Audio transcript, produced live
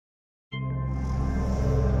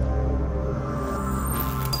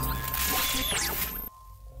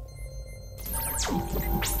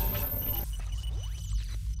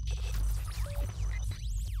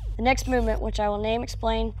The next movement, which I will name,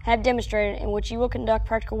 explain, have demonstrated, and which you will conduct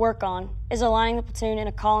practical work on, is aligning the platoon in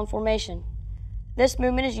a column formation. This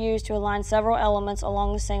movement is used to align several elements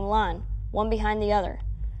along the same line, one behind the other.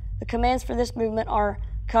 The commands for this movement are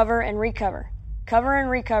cover and recover. Cover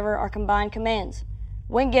and recover are combined commands.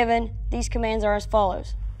 When given, these commands are as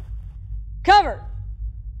follows. Cover,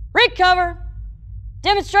 recover,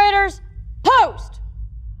 demonstrators, post!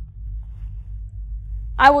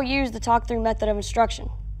 I will use the talk-through method of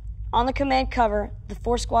instruction. On the command cover, the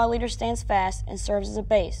 4 squad leader stands fast and serves as a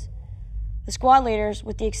base. The squad leaders,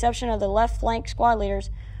 with the exception of the left flank squad leaders,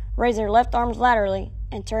 raise their left arms laterally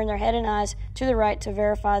and turn their head and eyes to the right to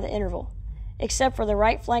verify the interval. Except for the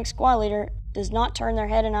right flank squad leader does not turn their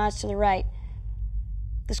head and eyes to the right.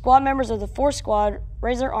 The squad members of the 4th squad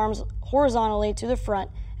raise their arms horizontally to the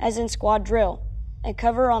front, as in squad drill, and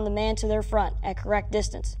cover on the man to their front at correct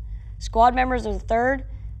distance. Squad members of the 3rd,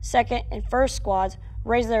 2nd, and 1st squads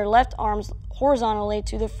raise their left arms horizontally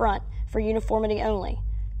to the front for uniformity only,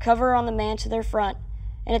 cover on the man to their front,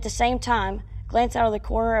 and at the same time glance out of the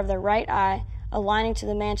corner of their right eye, aligning to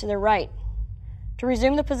the man to their right. To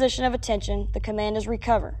resume the position of attention, the command is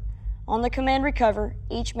recover. On the command recover,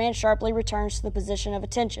 each man sharply returns to the position of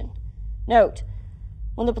attention. Note,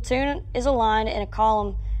 when the platoon is aligned in a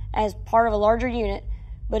column as part of a larger unit,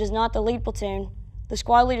 but is not the lead platoon, the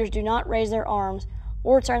squad leaders do not raise their arms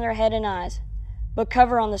or turn their head and eyes, but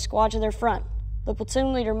cover on the squad to their front. The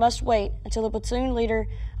platoon leader must wait until the platoon leader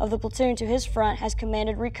of the platoon to his front has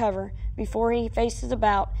commanded recover before he faces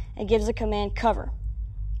about and gives the command cover.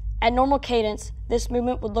 At normal cadence, this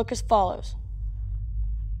movement would look as follows.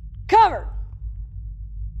 Cover,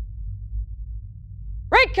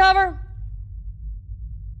 recover,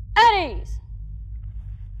 at ease.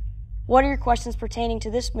 What are your questions pertaining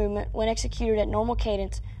to this movement when executed at normal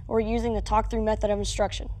cadence or using the talk-through method of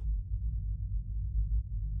instruction?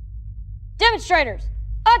 Demonstrators,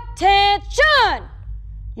 attention!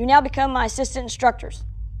 You now become my assistant instructors.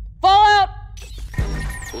 Fall out!